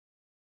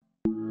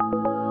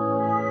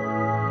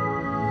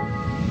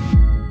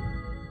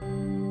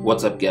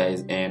What's up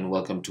guys, and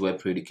welcome to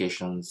Web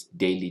Education's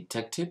Daily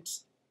Tech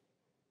Tips.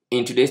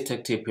 In today's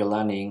tech tip, you're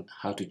learning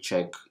how to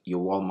check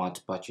your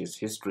Walmart purchase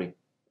history.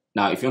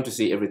 Now, if you want to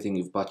see everything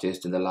you've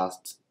purchased in the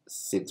last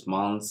 6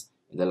 months,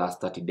 in the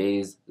last 30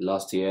 days,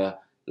 last year,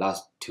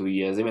 last 2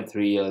 years, even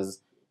 3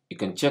 years, you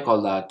can check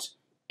all that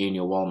in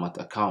your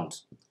Walmart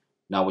account.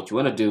 Now, what you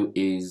want to do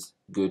is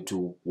go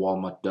to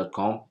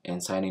walmart.com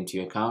and sign into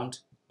your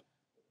account.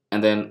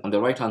 And then on the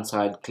right hand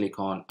side, click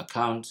on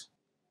account.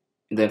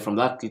 And then from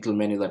that little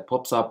menu that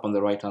pops up on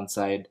the right hand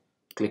side,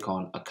 click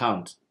on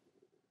account.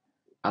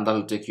 And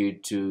that'll take you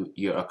to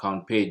your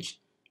account page.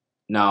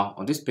 Now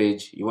on this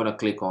page, you want to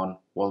click on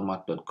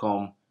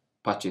walmart.com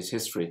purchase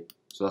history.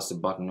 So that's the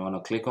button you want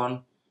to click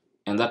on.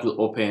 And that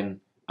will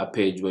open a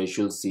page where you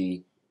should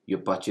see your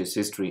purchase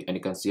history, and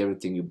you can see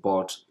everything you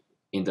bought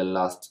in the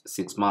last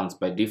 6 months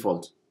by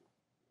default.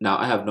 Now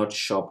I have not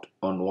shopped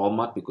on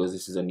Walmart because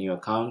this is a new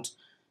account.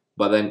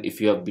 But then if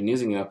you have been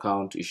using your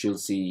account, you should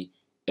see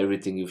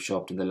everything you've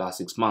shopped in the last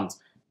 6 months.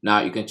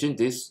 Now you can change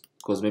this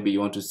because maybe you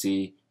want to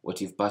see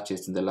what you've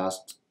purchased in the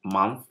last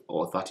month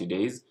or 30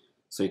 days.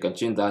 So you can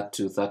change that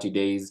to 30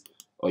 days,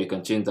 or you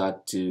can change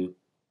that to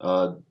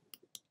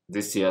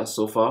this year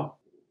so far,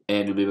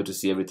 and you'll be able to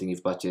see everything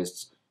you've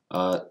purchased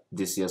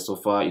this year so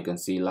far. You can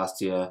see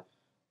last year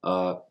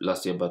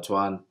but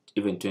one,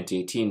 even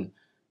 2018,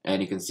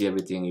 and you can see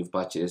everything you've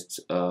purchased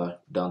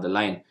down the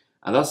line.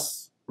 And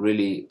that's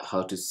really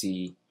how to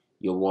see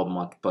your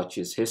Walmart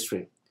purchase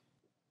history.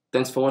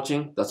 Thanks for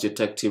watching. That's your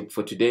tech tip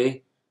for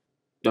today.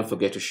 Don't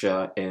forget to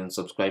share and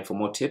subscribe for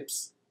more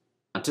tips.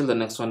 Until the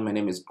next one, my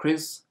name is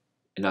Chris,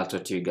 and I'll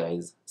talk to you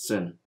guys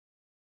soon.